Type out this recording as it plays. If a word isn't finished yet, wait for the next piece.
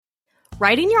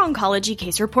Writing your oncology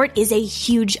case report is a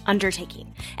huge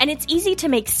undertaking, and it's easy to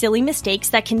make silly mistakes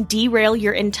that can derail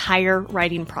your entire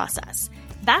writing process.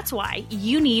 That's why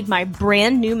you need my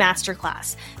brand new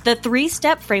masterclass, the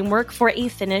 3-step framework for a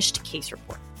finished case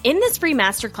report. In this free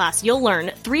masterclass, you'll learn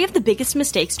 3 of the biggest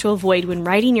mistakes to avoid when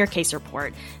writing your case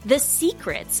report, the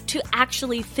secrets to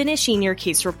actually finishing your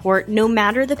case report no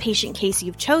matter the patient case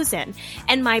you've chosen,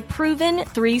 and my proven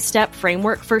 3-step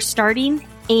framework for starting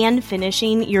and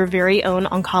finishing your very own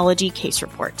oncology case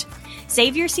report.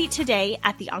 Save your seat today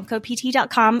at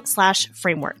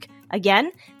theoncopt.com/framework.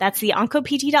 Again, that's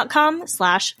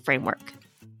theoncopt.com/framework.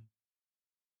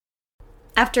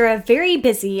 After a very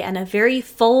busy and a very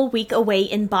full week away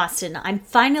in Boston, I'm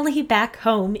finally back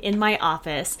home in my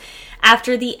office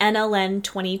after the NLN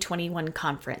 2021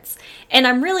 conference. And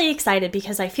I'm really excited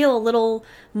because I feel a little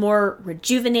more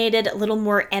rejuvenated, a little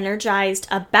more energized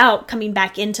about coming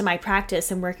back into my practice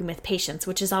and working with patients,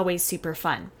 which is always super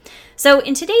fun. So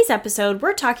in today's episode,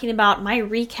 we're talking about my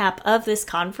recap of this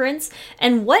conference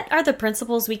and what are the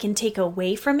principles we can take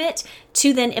away from it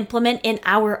to then implement in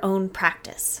our own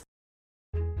practice.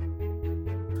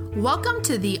 Welcome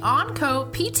to the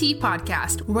Onco PT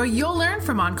podcast, where you'll learn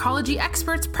from oncology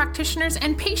experts, practitioners,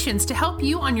 and patients to help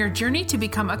you on your journey to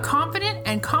become a confident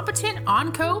and competent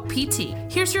Onco PT.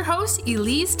 Here's your host,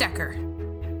 Elise Decker.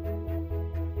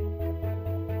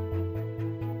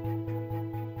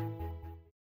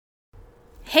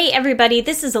 Hey everybody,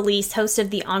 this is Elise, host of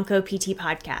the Onco PT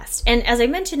podcast. And as I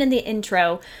mentioned in the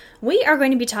intro, we are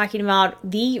going to be talking about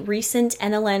the recent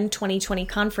NLN 2020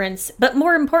 conference, but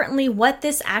more importantly, what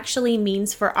this actually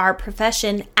means for our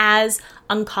profession as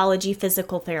oncology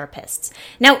physical therapists.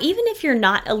 Now, even if you're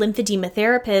not a lymphedema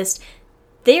therapist,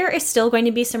 there is still going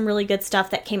to be some really good stuff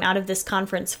that came out of this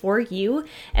conference for you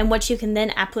and what you can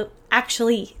then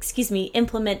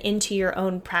implement into your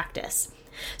own practice.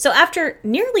 So after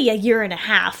nearly a year and a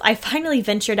half, I finally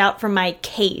ventured out from my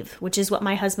cave, which is what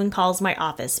my husband calls my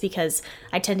office because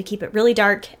I tend to keep it really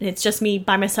dark and it's just me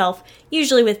by myself,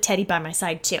 usually with Teddy by my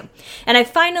side too. And I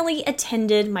finally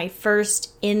attended my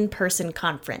first in-person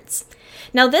conference.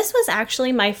 Now this was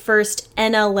actually my first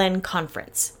NLN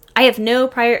conference. I have no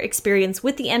prior experience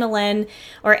with the NLN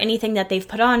or anything that they've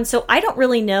put on, so I don't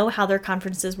really know how their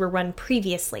conferences were run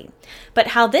previously. But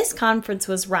how this conference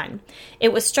was run,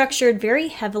 it was structured very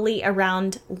heavily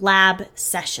around lab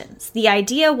sessions. The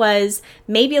idea was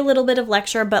maybe a little bit of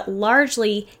lecture, but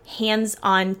largely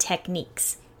hands-on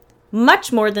techniques.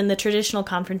 Much more than the traditional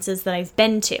conferences that I've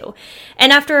been to.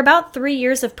 And after about 3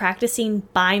 years of practicing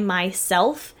by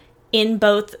myself, in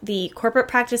both the corporate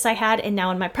practice I had and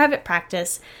now in my private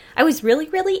practice, I was really,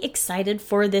 really excited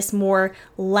for this more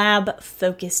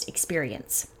lab-focused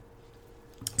experience.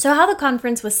 So how the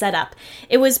conference was set up,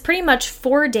 it was pretty much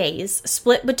 4 days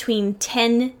split between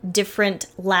 10 different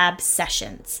lab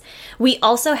sessions. We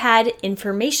also had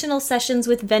informational sessions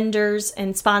with vendors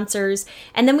and sponsors,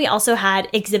 and then we also had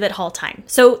exhibit hall time.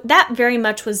 So that very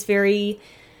much was very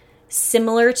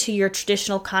similar to your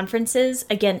traditional conferences.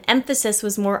 Again, emphasis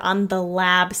was more on the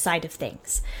lab side of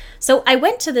things. So I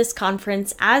went to this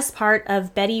conference as part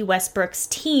of Betty Westbrook's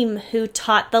team who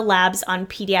taught the labs on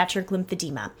pediatric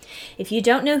lymphedema. If you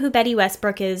don't know who Betty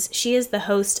Westbrook is, she is the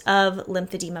host of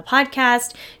Lymphedema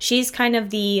Podcast. She's kind of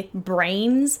the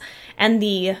brains and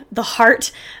the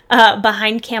heart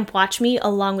behind Camp Watch Me,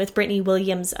 along with Brittany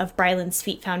Williams of Bryland's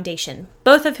Feet Foundation,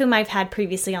 both of whom I've had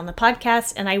previously on the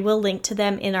podcast, and I will link to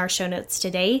them in our show notes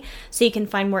today so you can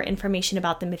find more information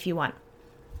about them if you want.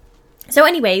 So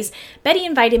anyways, Betty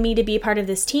invited me to be part of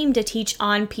this team to teach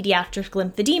on pediatric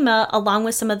lymphedema along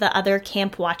with some of the other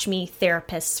Camp Watch Me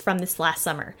therapists from this last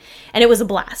summer. And it was a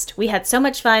blast. We had so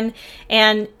much fun,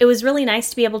 and it was really nice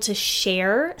to be able to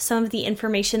share some of the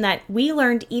information that we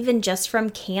learned even just from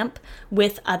camp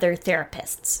with other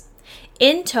therapists.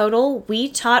 In total, we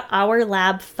taught our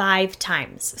lab 5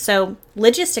 times. So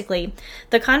logistically,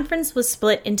 the conference was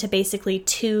split into basically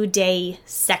 2-day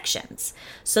sections.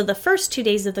 So the first 2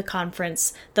 days of the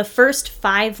conference, the first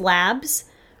 5 labs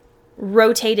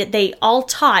rotated. They all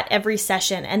taught every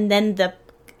session, and then the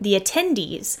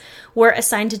attendees were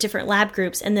assigned to different lab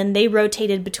groups, and then they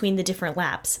rotated between the different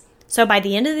labs. So by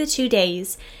the end of the 2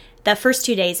 days, the first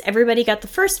 2 days, everybody got the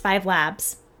first 5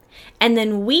 labs. And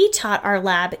then we taught our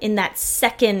lab in that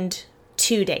second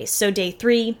 2 days, so day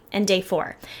 3 and day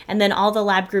 4. And then all the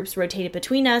lab groups rotated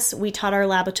between us. We taught our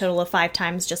lab a total of 5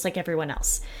 times, just like everyone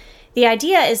else. The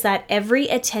idea is that every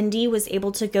attendee was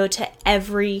able to go to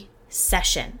every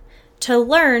session to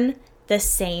learn the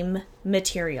same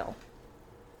material.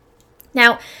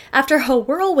 Now, after a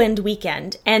whirlwind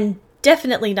weekend and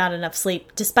definitely not enough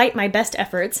sleep, despite my best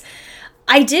efforts,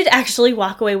 I did actually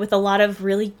walk away with a lot of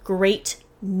really great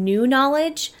new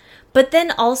knowledge, but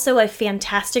then also a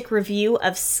fantastic review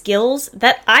of skills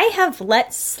that I have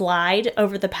let slide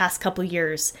over the past couple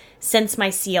years since my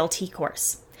CLT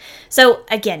course. So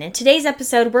again, in today's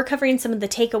episode, we're covering some of the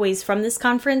takeaways from this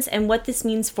conference and what this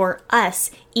means for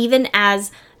us, even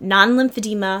as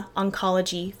non-lymphedema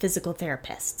oncology physical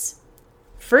therapists.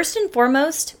 First and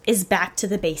foremost is back to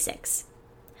the basics.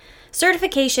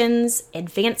 Certifications,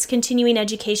 advanced continuing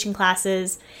education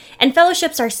classes, and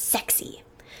fellowships are sexy.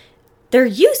 They're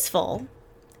useful,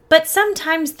 but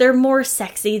sometimes they're more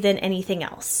sexy than anything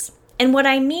else. And what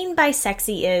I mean by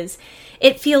sexy is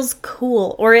it feels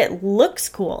cool or it looks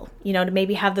cool, to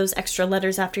maybe have those extra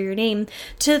letters after your name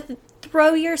to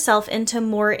throw yourself into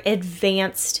more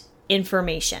advanced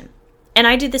information. And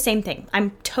I do the same thing.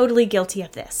 I'm totally guilty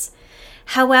of this.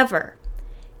 However,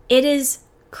 it is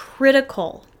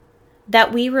critical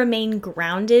that we remain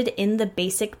grounded in the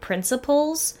basic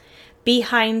principles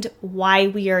behind why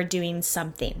we are doing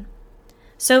something.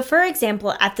 So for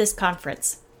example, at this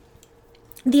conference,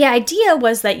 the idea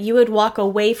was that you would walk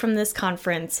away from this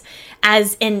conference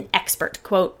as an expert,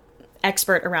 quote,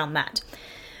 expert around that.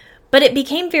 But it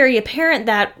became very apparent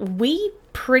that we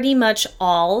pretty much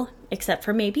all, except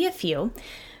for maybe a few,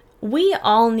 we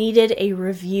all needed a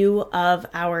review of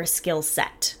our skill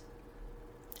set.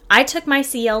 I took my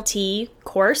CLT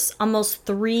course almost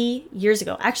 3 years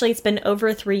ago. Actually, it's been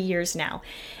over 3 years now.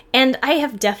 And I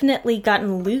have definitely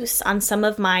gotten loose on some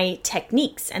of my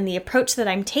techniques and the approach that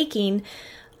I'm taking.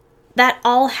 That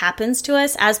all happens to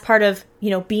us as part of,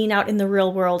 being out in the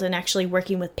real world and actually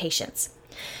working with patients.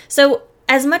 So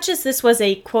as much as this was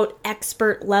a, quote,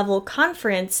 expert level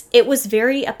conference, it was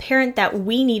very apparent that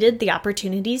we needed the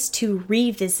opportunities to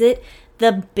revisit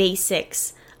the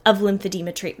basics of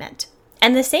lymphedema treatment.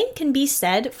 And the same can be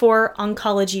said for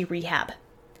oncology rehab.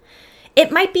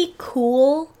 It might be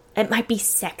cool, it might be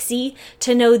sexy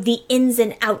to know the ins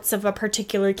and outs of a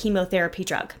particular chemotherapy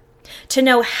drug, to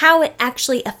know how it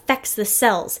actually affects the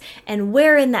cells and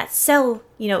where in that cell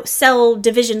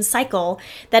division cycle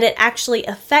that it actually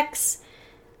affects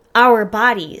our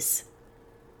bodies.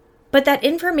 But that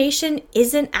information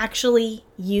isn't actually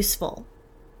useful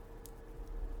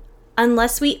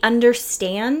unless we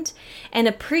understand and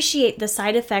appreciate the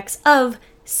side effects of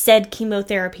said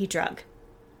chemotherapy drug.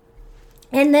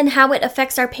 And then how it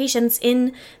affects our patients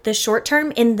in the short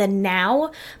term, in the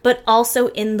now, but also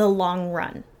in the long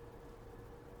run.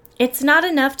 It's not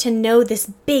enough to know this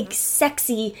big,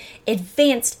 sexy,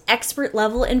 advanced, expert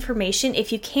level information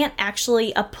if you can't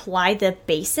actually apply the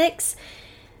basics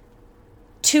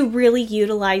to really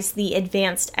utilize the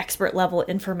advanced expert level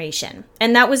information.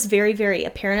 And that was very, very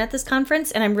apparent at this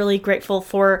conference. And I'm really grateful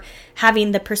for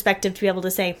having the perspective to be able to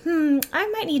say, I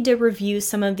might need to review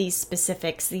some of these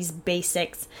specifics, these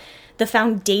basics, the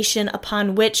foundation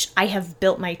upon which I have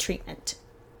built my treatment.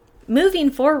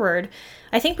 Moving forward,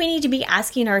 I think we need to be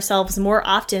asking ourselves more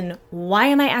often, why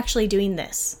am I actually doing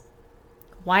this?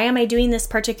 Why am I doing this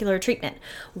particular treatment?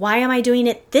 Why am I doing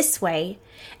it this way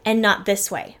and not this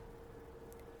way?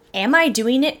 Am I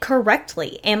doing it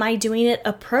correctly? Am I doing it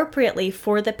appropriately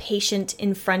for the patient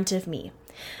in front of me?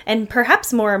 And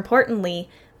perhaps more importantly,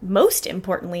 most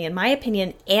importantly, in my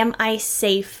opinion, am I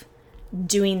safe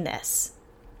doing this?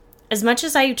 As much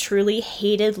as I truly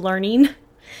hated learning,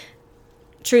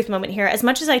 truth moment here, as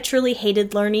much as I truly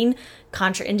hated learning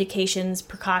contraindications,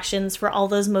 precautions for all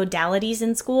those modalities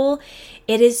in school,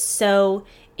 it is so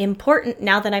important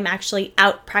now that I'm actually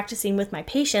out practicing with my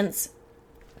patients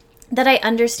that I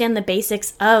understand the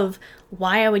basics of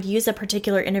why I would use a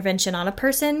particular intervention on a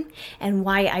person and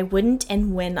why I wouldn't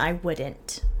and when I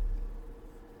wouldn't.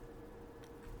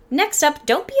 Next up,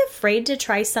 don't be afraid to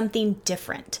try something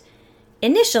different.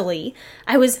 Initially,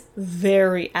 I was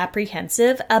very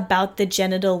apprehensive about the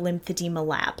genital lymphedema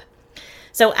lab.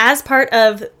 So as part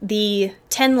of the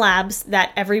 10 labs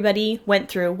that everybody went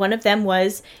through, one of them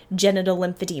was genital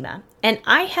lymphedema. And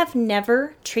I have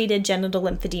never treated genital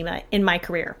lymphedema in my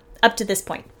career up to this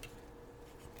point.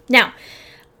 Now,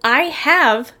 I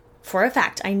have, for a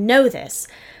fact, I know this,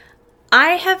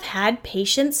 I have had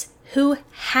patients who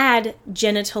had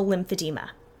genital lymphedema,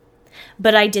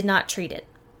 but I did not treat it.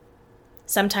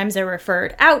 Sometimes they're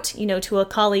referred out, to a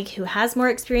colleague who has more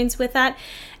experience with that.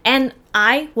 And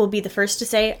I will be the first to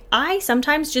say, I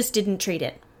sometimes just didn't treat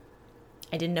it.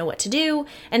 I didn't know what to do.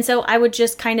 And so I would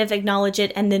just kind of acknowledge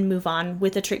it and then move on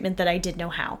with the treatment that I did know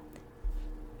how.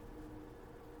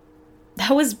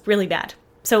 That was really bad.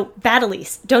 So bad,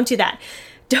 Elise. Don't do that.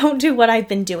 Don't do what I've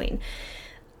been doing.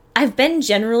 I've been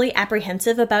generally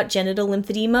apprehensive about genital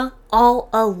lymphedema all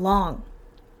along.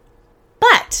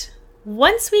 But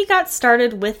once we got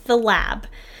started with the lab,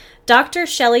 Dr.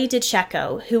 Shelley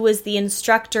DeCecco, who was the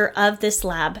instructor of this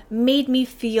lab, made me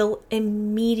feel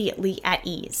immediately at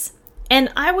ease.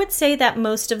 And I would say that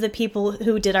most of the people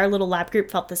who did our little lab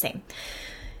group felt the same.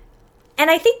 And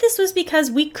I think this was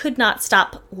because we could not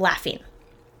stop laughing.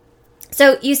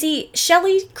 So you see,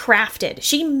 Shelley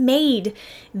she made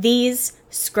these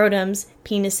scrotums,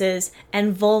 penises,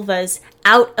 and vulvas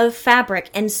out of fabric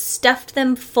and stuffed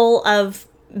them full of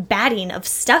batting, of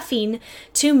stuffing,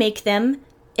 to make them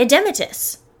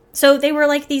edematous. So they were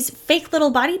like these fake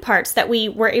little body parts that we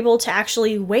were able to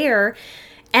actually wear.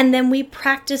 And then we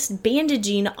practiced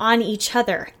bandaging on each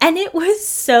other. And it was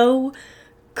so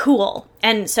cool.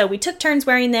 And so we took turns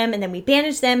wearing them, and then we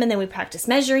bandaged them, and then we practiced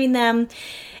measuring them.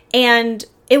 And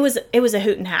it was a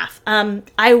hoot and a half.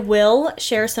 I will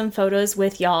share some photos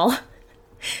with y'all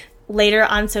later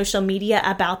on social media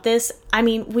about this. I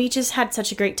mean, we just had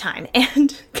such a great time.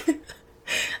 And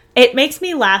it makes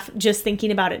me laugh just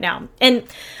thinking about it now. And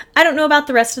I don't know about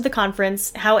the rest of the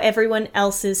conference, how everyone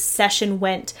else's session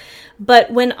went,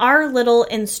 but when our little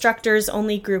instructors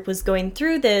only group was going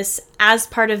through this as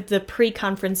part of the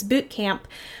pre-conference boot camp,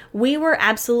 we were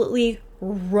absolutely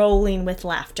rolling with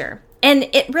laughter. And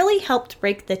it really helped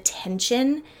break the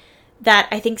tension that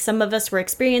I think some of us were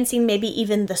experiencing, maybe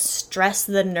even the stress,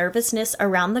 the nervousness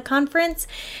around the conference.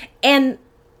 And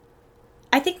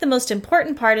I think the most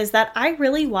important part is that I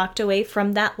really walked away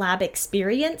from that lab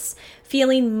experience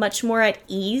feeling much more at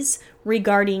ease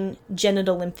regarding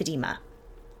genital lymphedema.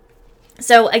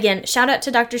 So again, shout out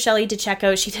to Dr. Shelley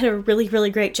DeCecco. She did a really,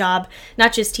 really great job,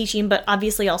 not just teaching, but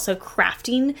obviously also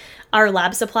crafting our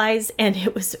lab supplies. And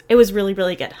it was really,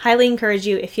 really good. Highly encourage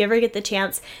you, if you ever get the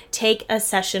chance, take a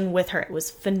session with her. It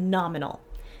was phenomenal.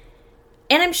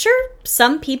 And I'm sure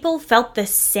some people felt the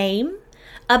same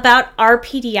about our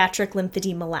pediatric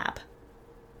lymphedema lab.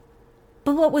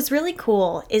 But what was really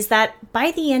cool is that by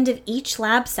the end of each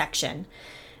lab section,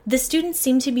 the students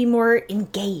seemed to be more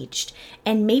engaged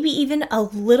and maybe even a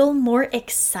little more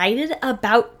excited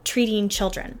about treating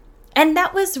children. And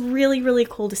that was really, really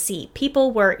cool to see.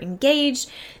 People were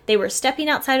engaged. They were stepping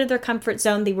outside of their comfort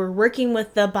zone. They were working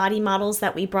with the body models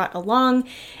that we brought along.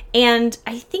 And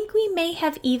I think we may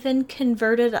have even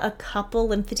converted a couple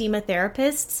lymphedema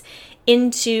therapists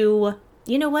into,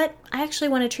 you know what, I actually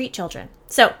want to treat children.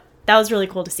 So that was really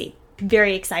cool to see.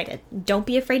 Very excited. Don't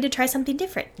be afraid to try something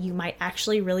different. You might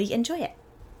actually really enjoy it.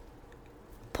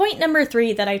 Point number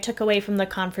 3 that I took away from the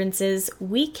conference is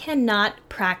we cannot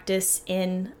practice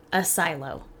in a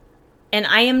silo. And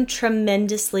I am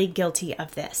tremendously guilty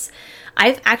of this.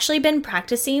 I've actually been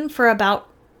practicing for about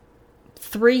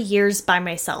 3 years by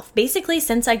myself, basically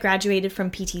since I graduated from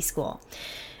PT school.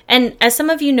 And as some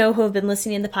of you know who have been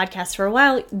listening to the podcast for a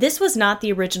while, this was not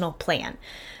the original plan.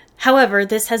 However,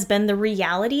 this has been the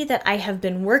reality that I have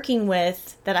been working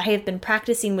with, that I have been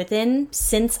practicing within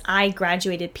since I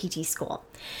graduated PT school.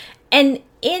 And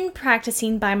in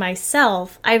practicing by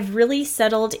myself, I've really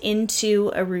settled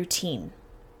into a routine.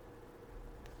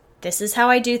 This is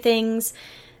how I do things.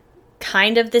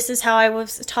 Kind of this is how I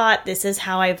was taught. This is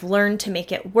how I've learned to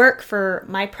make it work for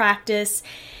my practice.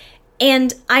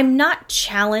 And I'm not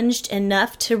challenged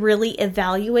enough to really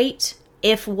evaluate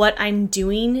if what I'm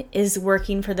doing is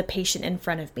working for the patient in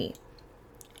front of me.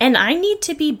 And I need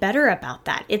to be better about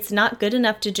that. It's not good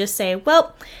enough to just say,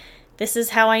 well, this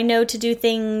is how I know to do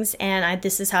things, and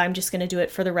this is how I'm just going to do it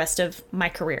for the rest of my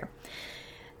career.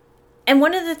 And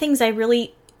one of the things I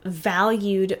really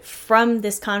valued from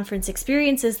this conference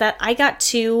experience is that I got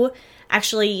to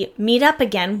actually meet up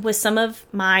again with some of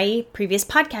my previous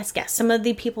podcast guests, some of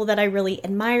the people that I really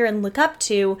admire and look up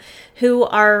to who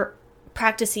are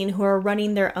practicing, who are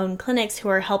running their own clinics, who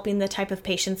are helping the type of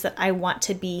patients that I want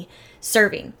to be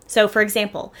serving. So for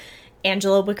example,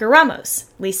 Angela Wicker-Ramos,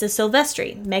 Lisa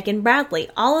Silvestri, Megan Bradley,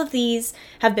 all of these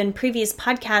have been previous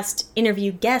podcast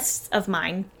interview guests of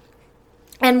mine.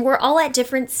 And we're all at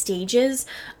different stages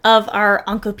of our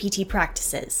OncoPT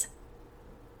practices.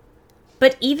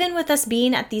 But even with us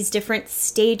being at these different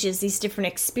stages, these different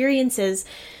experiences,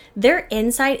 their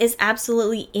insight is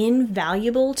absolutely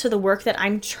invaluable to the work that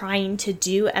I'm trying to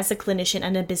do as a clinician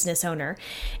and a business owner.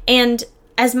 And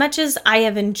as much as I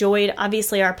have enjoyed,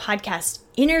 obviously, our podcast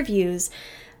interviews,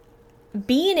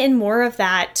 being in more of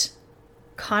that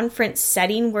conference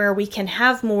setting where we can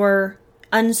have more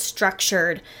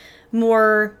unstructured,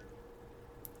 more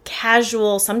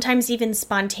casual, sometimes even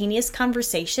spontaneous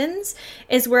conversations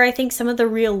is where I think some of the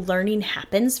real learning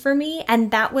happens for me.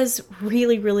 And that was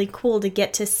really, really cool to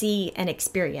get to see and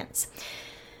experience.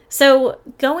 So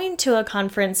going to a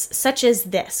conference such as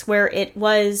this, where it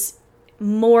was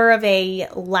more of a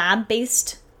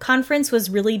lab-based conference was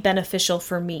really beneficial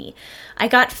for me. I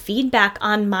got feedback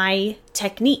on my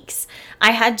techniques.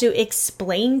 I had to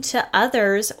explain to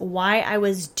others why I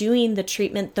was doing the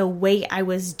treatment the way I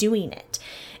was doing it.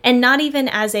 And not even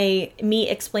as me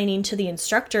explaining to the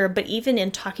instructor, but even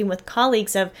in talking with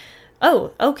colleagues of,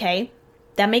 oh, okay,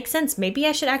 that makes sense. Maybe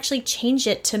I should actually change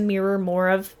it to mirror more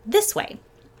of this way.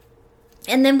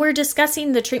 And then we're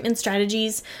discussing the treatment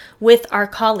strategies with our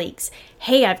colleagues.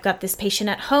 Hey, I've got this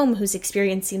patient at home who's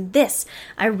experiencing this.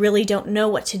 I really don't know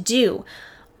what to do.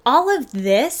 All of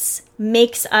this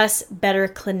makes us better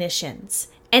clinicians.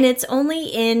 And it's only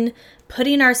in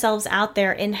putting ourselves out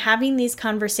there and having these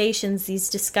conversations, these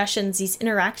discussions, these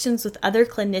interactions with other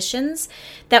clinicians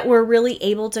that we're really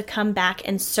able to come back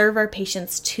and serve our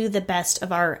patients to the best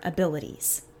of our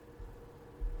abilities.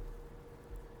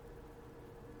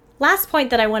 Last point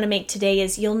that I want to make today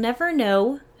is you'll never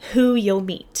know who you'll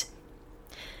meet.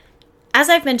 As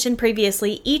I've mentioned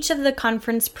previously, each of the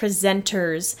conference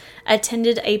presenters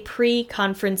attended a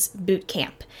pre-conference boot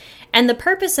camp. And the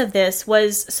purpose of this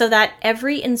was so that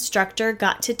every instructor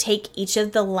got to take each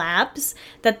of the labs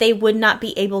that they would not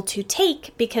be able to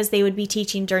take because they would be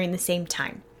teaching during the same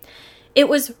time. It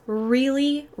was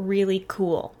really, really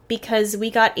cool because we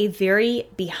got a very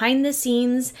behind the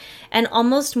scenes and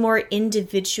almost more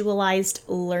individualized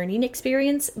learning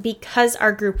experience because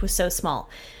our group was so small.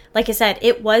 Like I said,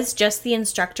 it was just the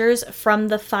instructors from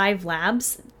the 5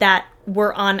 labs that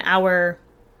were on our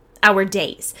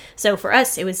days. So for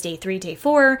us, it was day 3, day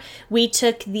 4. We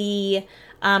took the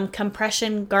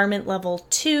compression garment level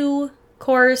 2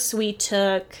 course. We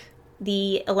took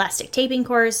the elastic taping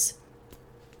course.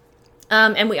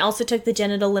 And we also took the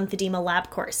genital lymphedema lab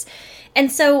course.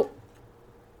 And so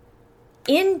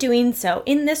in doing so,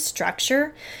 in this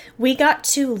structure, we got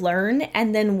to learn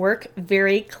and then work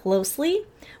very closely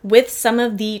with some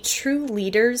of the true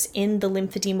leaders in the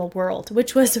lymphedema world,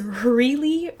 which was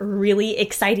really, really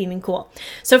exciting and cool.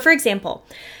 So for example,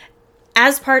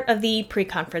 as part of the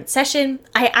pre-conference session,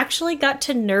 I actually got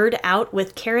to nerd out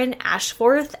with Karen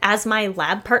Ashforth as my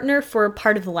lab partner for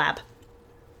part of the lab.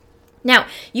 Now,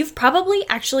 you've probably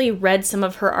actually read some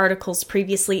of her articles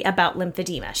previously about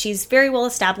lymphedema. She's very well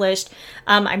established.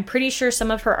 I'm pretty sure some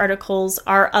of her articles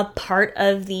are a part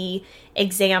of the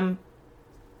exam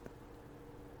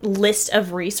list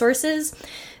of resources.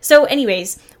 So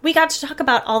anyways, we got to talk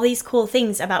about all these cool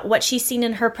things about what she's seen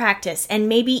in her practice and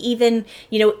maybe even,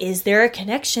 is there a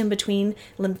connection between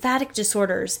lymphatic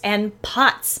disorders and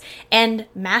POTS and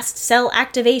mast cell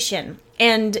activation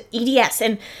and EDS?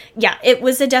 And yeah, it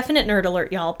was a definite nerd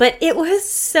alert, y'all, but it was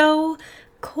so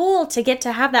cool to get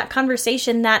to have that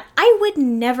conversation that I would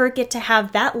never get to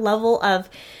have that level of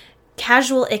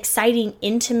casual, exciting,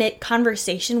 intimate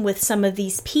conversation with some of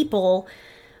these people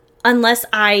unless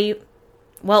I,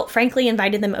 frankly,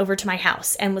 invited them over to my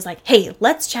house and was like, hey,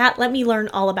 let's chat. Let me learn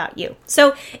all about you.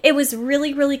 So it was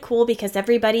really, really cool because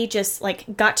everybody just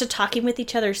got to talking with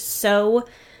each other so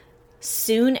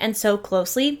soon and so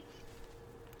closely.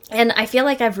 And I feel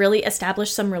like I've really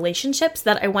established some relationships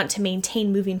that I want to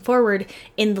maintain moving forward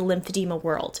in the lymphedema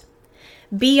world.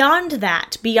 Beyond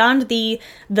that, beyond the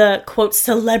quote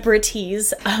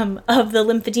celebrities of the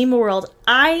lymphedema world,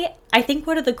 I think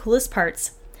one of the coolest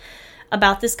parts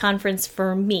about this conference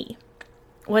for me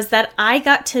was that I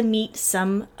got to meet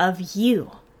some of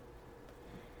you.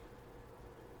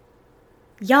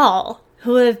 Y'all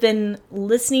who have been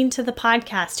listening to the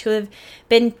podcast, who have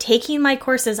been taking my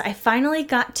courses, I finally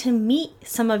got to meet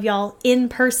some of y'all in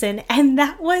person, and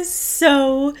that was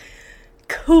so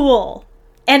cool.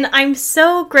 And I'm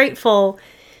so grateful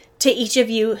to each of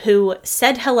you who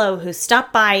said hello, who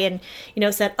stopped by and,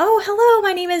 said, oh, hello,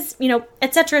 my name is,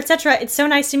 et cetera, et cetera. It's so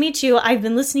nice to meet you. I've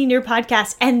been listening to your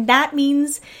podcast. And that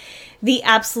means the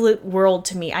absolute world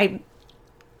to me.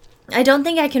 I don't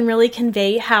think I can really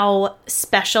convey how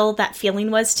special that feeling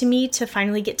was to me to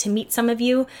finally get to meet some of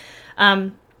you.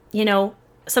 I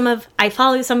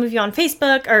follow some of you on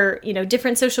Facebook or,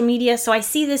 different social media. So I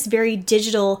see this very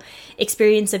digital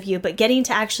experience of you, but getting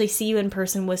to actually see you in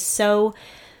person was so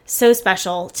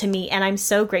special to me. And I'm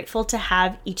so grateful to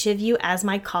have each of you as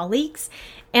my colleagues.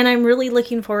 And I'm really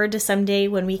looking forward to someday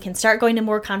when we can start going to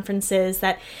more conferences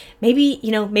that maybe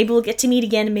we'll get to meet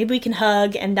again and maybe we can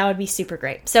hug, and that would be super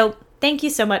great. So thank you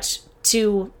so much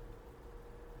to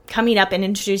coming up and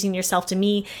introducing yourself to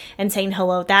me and saying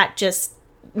hello. That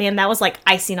was like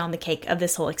icing on the cake of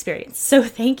this whole experience. So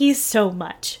thank you so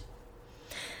much.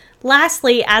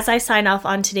 Lastly, as I sign off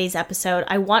on today's episode,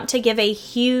 I want to give a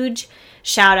huge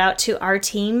shout out to our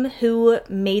team who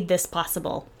made this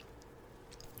possible.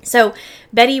 So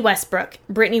Betty Westbrook,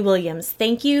 Brittany Williams,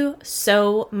 thank you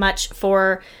so much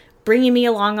for bringing me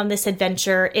along on this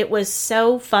adventure. It was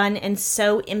so fun and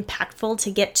so impactful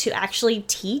to get to actually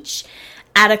teach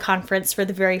at a conference for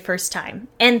the very first time.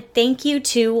 And thank you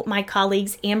to my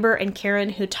colleagues Amber and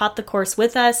Karen who taught the course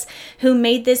with us, who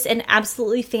made this an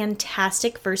absolutely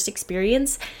fantastic first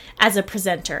experience as a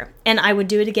presenter. And I would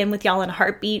do it again with y'all in a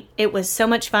heartbeat. It was so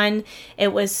much fun.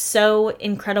 It was so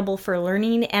incredible for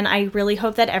learning, and I really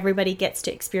hope that everybody gets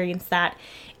to experience that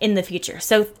in the future.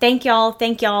 So thank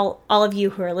y'all, all of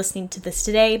you who are listening to this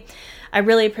today. I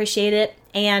really appreciate it,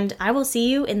 and I will see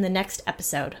you in the next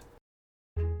episode.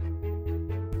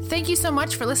 Thank you so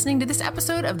much for listening to this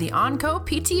episode of the OnCo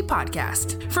PT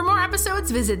podcast. For more episodes,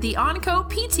 visit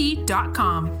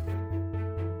theoncopt.com.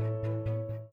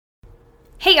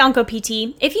 Hey Onco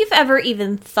PT, if you've ever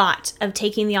even thought of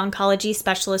taking the Oncology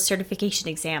Specialist Certification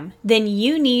exam, then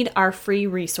you need our free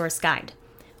resource guide.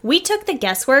 We took the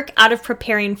guesswork out of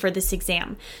preparing for this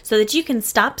exam so that you can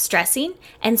stop stressing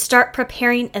and start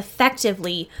preparing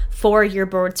effectively for your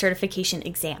board certification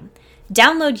exam.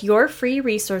 Download your free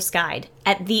resource guide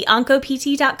at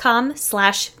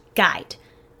theoncopt.com/guide.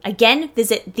 Again,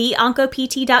 visit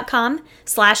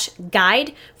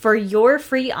theoncopt.com/guide for your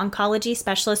free oncology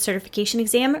specialist certification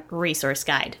exam resource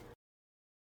guide.